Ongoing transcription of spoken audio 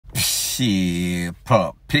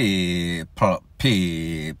People.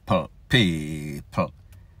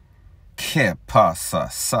 Que pasa,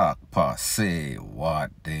 sac passe,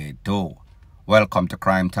 what they do. Welcome to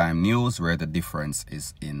Crime Time News, where the difference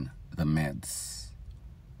is in the meds.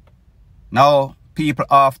 Now, people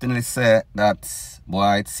often say that,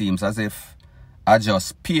 boy, it seems as if I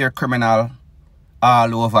just peer criminal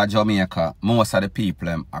all over Jamaica. Most of the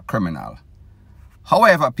people are criminal.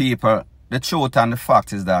 However, people, the truth and the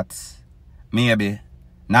fact is that maybe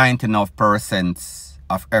 99%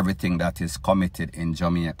 of everything that is committed in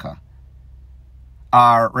Jamaica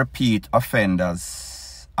are repeat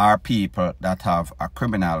offenders, are people that have a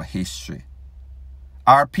criminal history,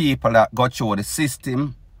 are people that go through the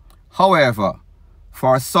system. However,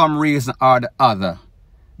 for some reason or the other,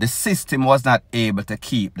 the system was not able to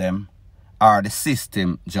keep them, or the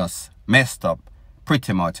system just messed up,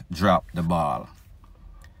 pretty much dropped the ball.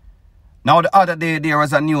 Now, the other day, there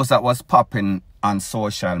was a news that was popping on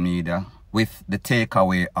social media with the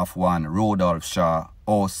takeaway of one Rudolph Shaw,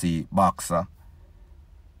 OC boxer,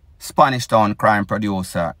 Spanish Town crime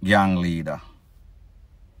producer, gang leader.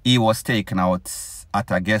 He was taken out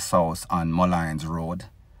at a guest house on Mullines Road,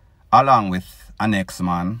 along with an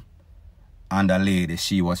ex-man and a lady.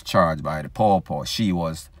 She was charged by the Popo. She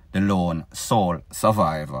was the lone sole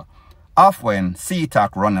survivor of when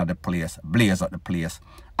CTAC run out the place, blaze up the place,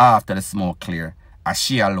 after the smoke clear, as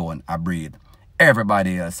she alone a breathe.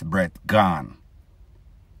 Everybody else breath gone.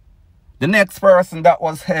 The next person that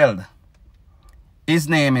was held, his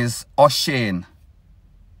name is O'Shane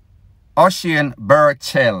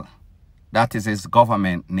Burchell. That is his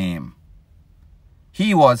government name.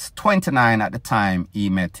 He was 29 at the time he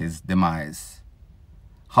met his demise.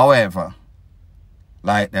 However,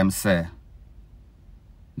 like them say,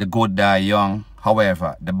 the good die young,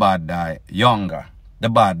 however, the bad die younger. The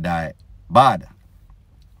bad die bad.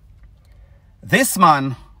 This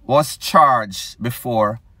man was charged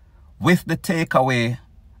before with the takeaway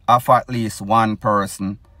of at least one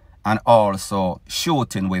person and also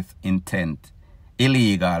shooting with intent,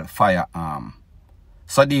 illegal firearm.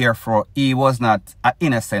 So therefore, he was not an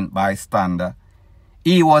innocent bystander.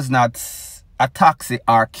 He was not a taxi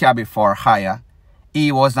or cabbie for hire.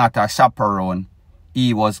 He was not a chaperone.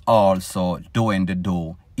 He was also doing the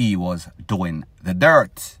do. He was doing the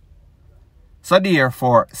dirt. So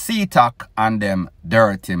therefore, CTAC and them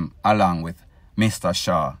dirt him along with Mr.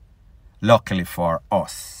 Shaw. Luckily for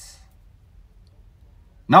us.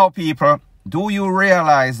 Now, people, do you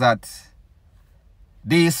realize that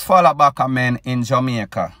these fallback men in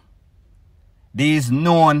Jamaica, these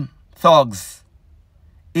known thugs,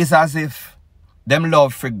 is as if them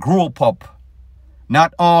love to group up.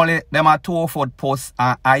 Not only them a 2-foot post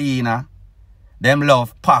and hyena, them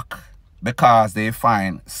love pack because they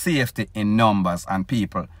find safety in numbers and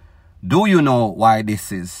people. Do you know why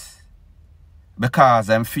this is? Because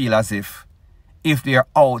them feel as if they're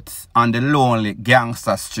out on the lonely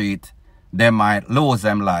gangster street, they might lose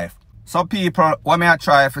them life. So people, what may I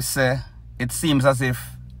try to say, it seems as if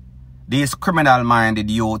these criminal-minded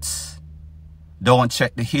youths don't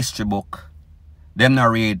check the history book. Them not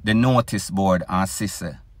read the notice board and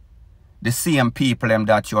sissy. The same people them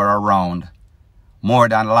that you are around, more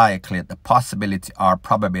than likely the possibility or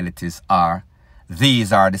probabilities are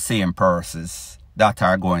these are the same persons that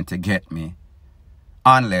are going to get me.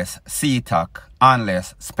 Unless CTAC,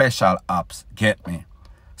 unless special ops get me.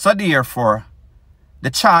 So therefore,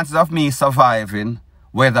 the chances of me surviving,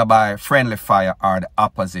 whether by friendly fire or the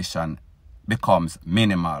opposition, becomes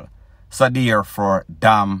minimal. So therefore,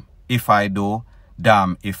 damn if I do,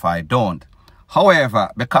 damn if I don't.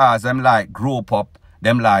 However, because them like group up,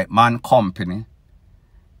 them like man company,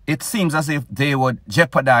 it seems as if they would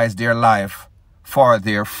jeopardize their life for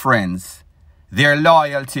their friends. Their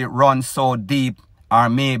loyalty runs so deep, or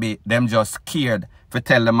maybe them just scared to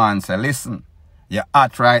tell the man, say, listen, you're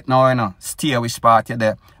hot right now, you know, stay which part you're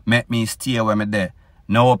there, make me stay where me there.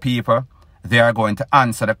 No, people, they are going to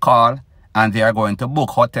answer the call, and they are going to book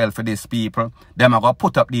hotel for these people. Them are going to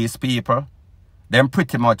put up these people. Them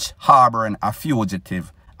pretty much harboring a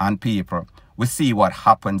fugitive, and people, we see what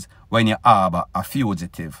happens when you harbor a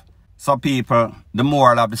fugitive. So people, the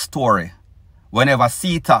moral of the story, whenever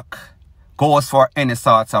CTAC goes for any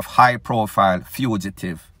sorts of high-profile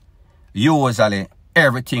fugitive, usually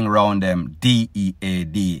everything around them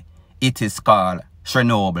DEAD. It is called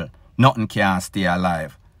Chernobyl. Nothing can stay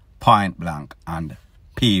alive. Point blank and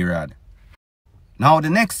period. Now the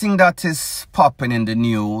next thing that is popping in the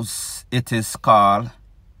news, it is called,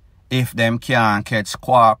 if them can't catch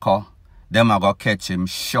Quaco, them are going to catch him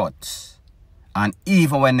short. And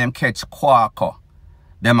even when them catch Quaco,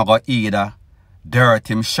 them are going to either dirt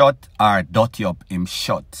him shut or dirty up him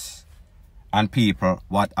shut. And people,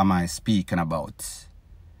 what am I speaking about?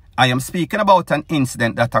 I am speaking about an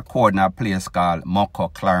incident that occurred in a place called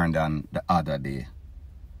Moko, Clarendon the other day,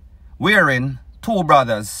 wherein two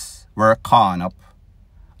brothers were caught up.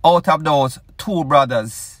 Out of those two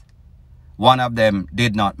brothers, one of them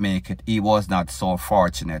did not make it. He was not so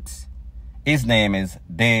fortunate. His name is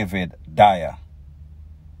David Dyer.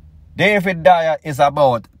 David Dyer is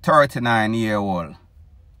about 39 years old.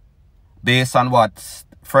 Based on what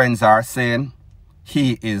friends are saying,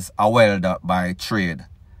 he is a welder by trade.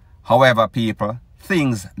 However, people,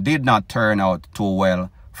 things did not turn out too well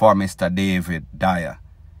for Mr. David Dyer,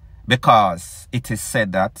 because it is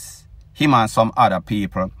said that him and some other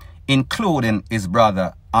people, including his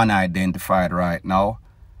brother, unidentified right now,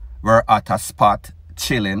 were at a spot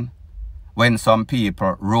chilling when some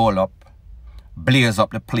people roll up, blaze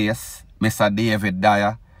up the place. Mr. David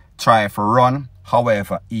Dyer tried to run.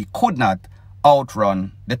 However, he could not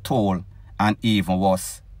outrun the toll and even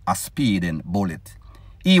was a speeding bullet.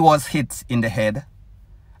 He was hit in the head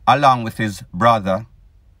along with his brother.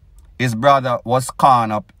 His brother was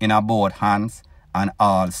caught up in both hands and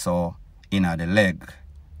also in the leg,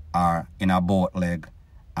 or in both leg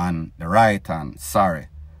and the right hand. Sorry.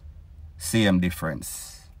 Same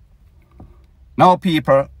difference. Now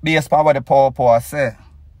people, based on what the power say,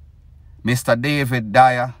 Mr. David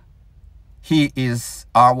Dyer, he is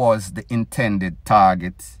or was the intended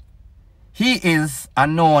target. He is a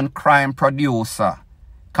known crime producer.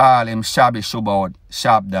 Call him Shabby Shubod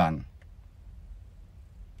Shabdan.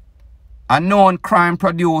 A known crime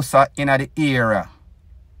producer in the area.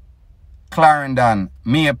 Clarendon,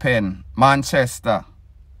 Maypen, Manchester.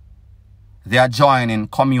 They are joining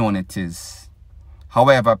communities.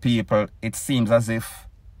 However, people, it seems as if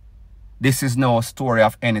this is no story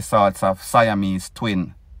of any sort of Siamese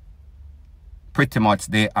twin. Pretty much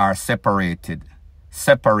they are separated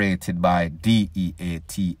by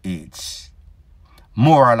DEATH.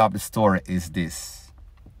 Moral of the story is this: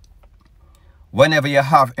 whenever you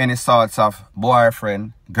have any sorts of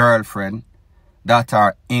boyfriend, girlfriend that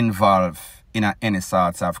are involved in any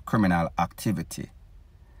sorts of criminal activity,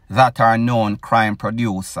 that are known crime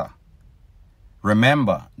producer,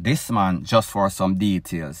 remember this man, just for some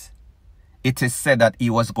details, it is said that he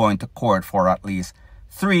was going to court for at least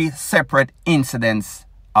 3 separate incidents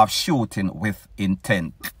of shooting with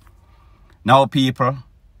intent. Now people,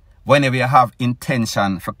 whenever you have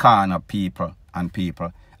intention for calling up people,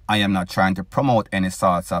 I am not trying to promote any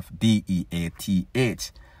sorts of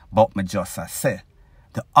DEATH, but me just say,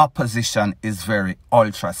 the opposition is very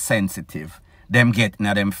ultra sensitive. Them getting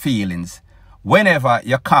at them feelings. Whenever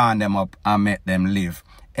you call them up and make them live,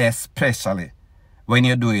 especially when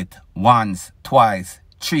you do it once, twice,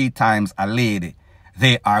 3 times a lady,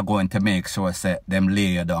 they are going to make sure say them lay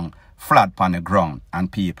you down flat on the ground. And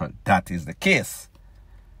people, that is the case.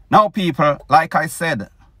 Now people, like I said,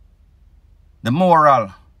 the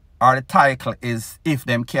moral or the title is, if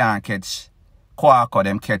them can't catch Quaco,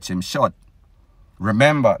 them catch him short.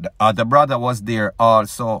 Remember, the other brother was there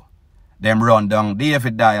also. Them run down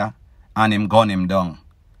David Dyer and him gun him down.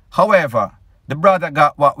 However, the brother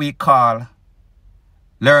got what we call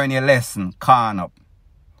learn your lesson, can up.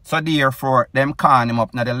 So therefore, them can him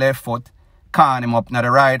up na the left foot, can him up na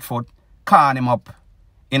the right foot, can him up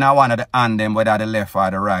in a one of the hand them, whether the left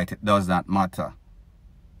or the right, it does not matter.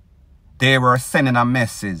 They were sending a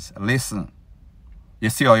message. Listen, you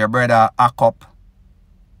see how your brother act up?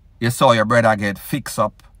 You saw your brother get fixed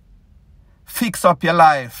up. Fix up your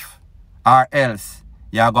life, or else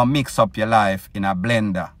you're going to mix up your life in a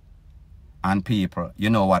blender. And people, you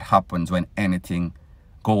know what happens when anything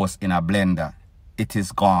goes in a blender. It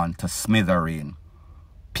is gone to smithereen.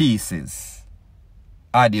 Pieces.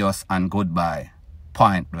 Adios and goodbye.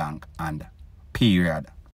 Point blank and period.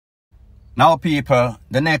 Now people,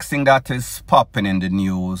 the next thing that is popping in the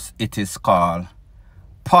news, it is called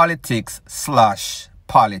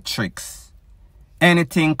politics/politricks.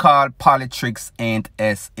 Anything called politricks ain't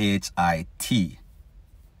S-H-I-T.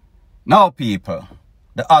 Now people,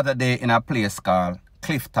 the other day in a place called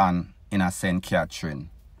Clifton in a St. Catherine,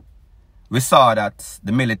 we saw that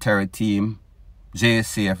the military team,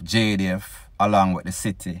 JCF, JDF, along with the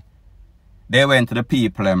city, they went to the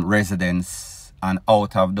people residence, and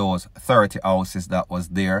out of those 30 houses that was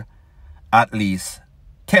there, at least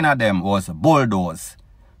 10 of them was bulldozed.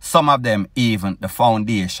 Some of them even the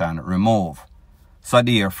foundation removed. So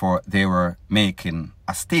therefore they were making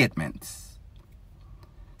a statement.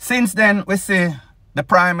 Since then we see the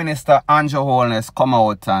Prime Minister Andrew Holness come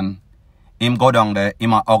out and him go down there,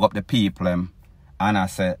 him hug up the people and I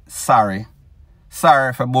say, sorry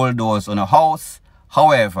Sorry for bulldoze on a house.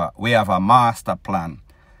 However, we have a master plan.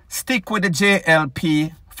 Stick with the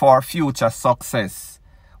JLP for future success.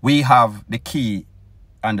 We have the key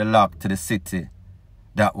and the lock to the city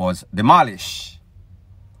that was demolished.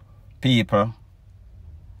 People,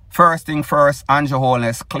 first thing first, Andrew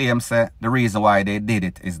Holness claims the reason why they did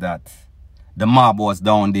it is that the mob was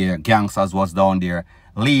down there, gangsters was down there,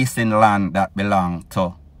 leasing land that belonged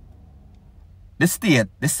to the state,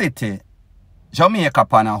 the city, Jamaica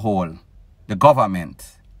upon a whole, the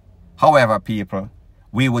government. However, people,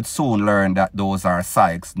 we would soon learn that those are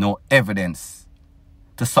psychs, no evidence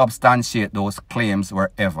to substantiate those claims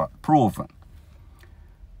were ever proven.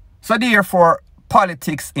 So therefore,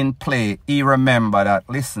 politics in play, he remember that,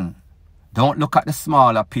 listen, don't look at the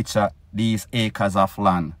smaller picture, these acres of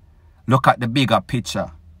land. Look at the bigger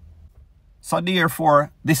picture. So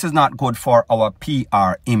therefore, this is not good for our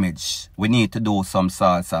PR image. We need to do some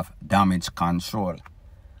sorts of damage control.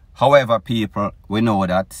 However, people, we know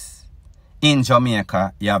that in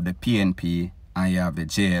Jamaica, you have the PNP and you have the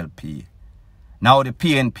JLP. Now the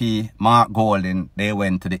PNP, Mark Golden, they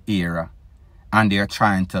went to the era and they're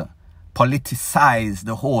trying to politicize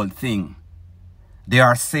the whole thing. They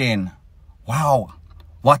are saying, wow,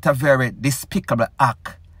 what a very despicable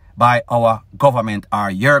act by our government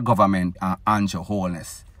or your government, Andrew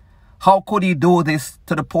Holness. How could he do this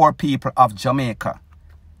to the poor people of Jamaica?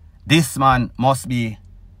 This man must be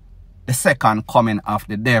the second coming of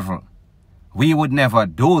the devil. We would never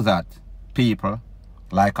do that, people.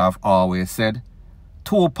 Like I've always said,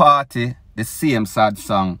 two party, the same sad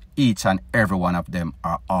song, each and every one of them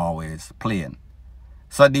are always playing.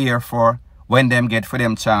 So therefore, when them get for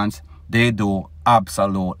them chance, they do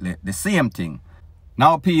absolutely the same thing.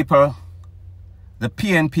 Now people, the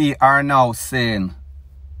PNP are now saying,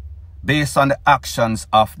 based on the actions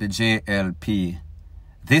of the JLP,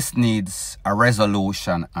 this needs a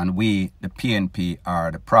resolution and we, the PNP,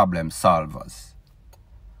 are the problem solvers.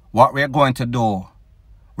 What we're going to do,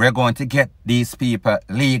 we're going to get these people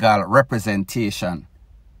legal representation.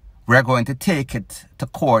 We're going to take it to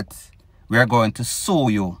court. We're going to sue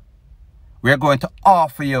you. We're going to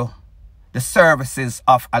offer you the services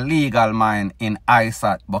of a legal mind in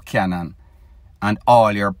ISAT Buchanan, and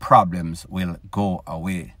all your problems will go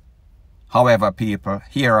away. However, people,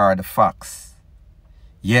 here are the facts.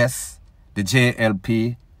 Yes, the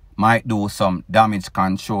JLP might do some damage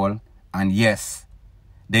control, and yes,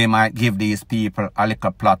 they might give these people a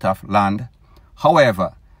little plot of land.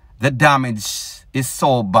 However, the damage is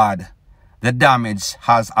so bad. The damage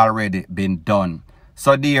has already been done.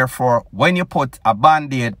 So therefore, when you put a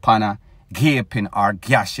band-aid on a gaping or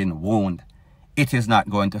gashing wound, it is not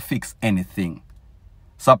going to fix anything.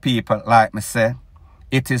 So people, like me say,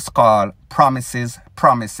 it is called promises,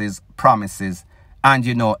 promises, promises, and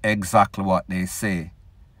you know exactly what they say.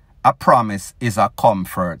 A promise is a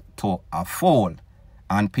comfort to a fool.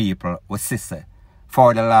 And people will say,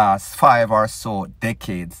 for the last 5 or so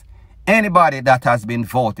decades, anybody that has been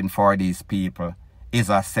voting for these people is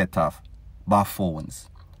a set of buffoons.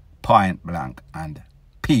 Point blank and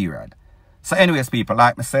period. So anyways, people,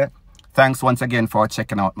 like me say, thanks once again for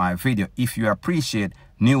checking out my video. If you appreciate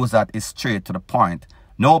news that is straight to the point,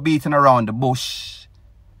 no beating around the bush,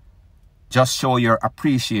 just show your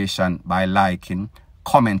appreciation by liking,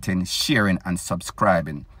 commenting, sharing, and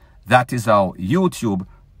subscribing. That is how YouTube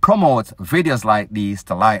promotes videos like these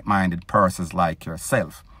to like-minded persons like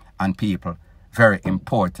yourself. And people, very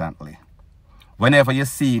importantly, whenever you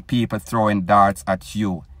see people throwing darts at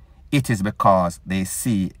you, it is because they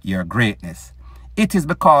see your greatness. It is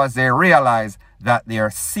because they realize that their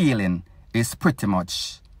ceiling is pretty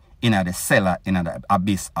much in the cellar, in the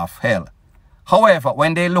abyss of hell. However,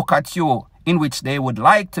 when they look at you in which they would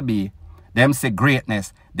like to be, them say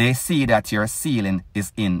greatness, they see that your ceiling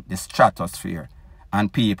is in the stratosphere.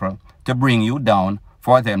 And people, to bring you down,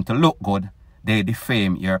 for them to look good, they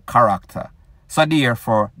defame your character. So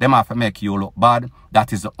therefore, them have to make you look bad.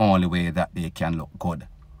 That is the only way that they can look good.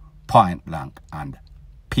 Point blank and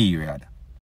period.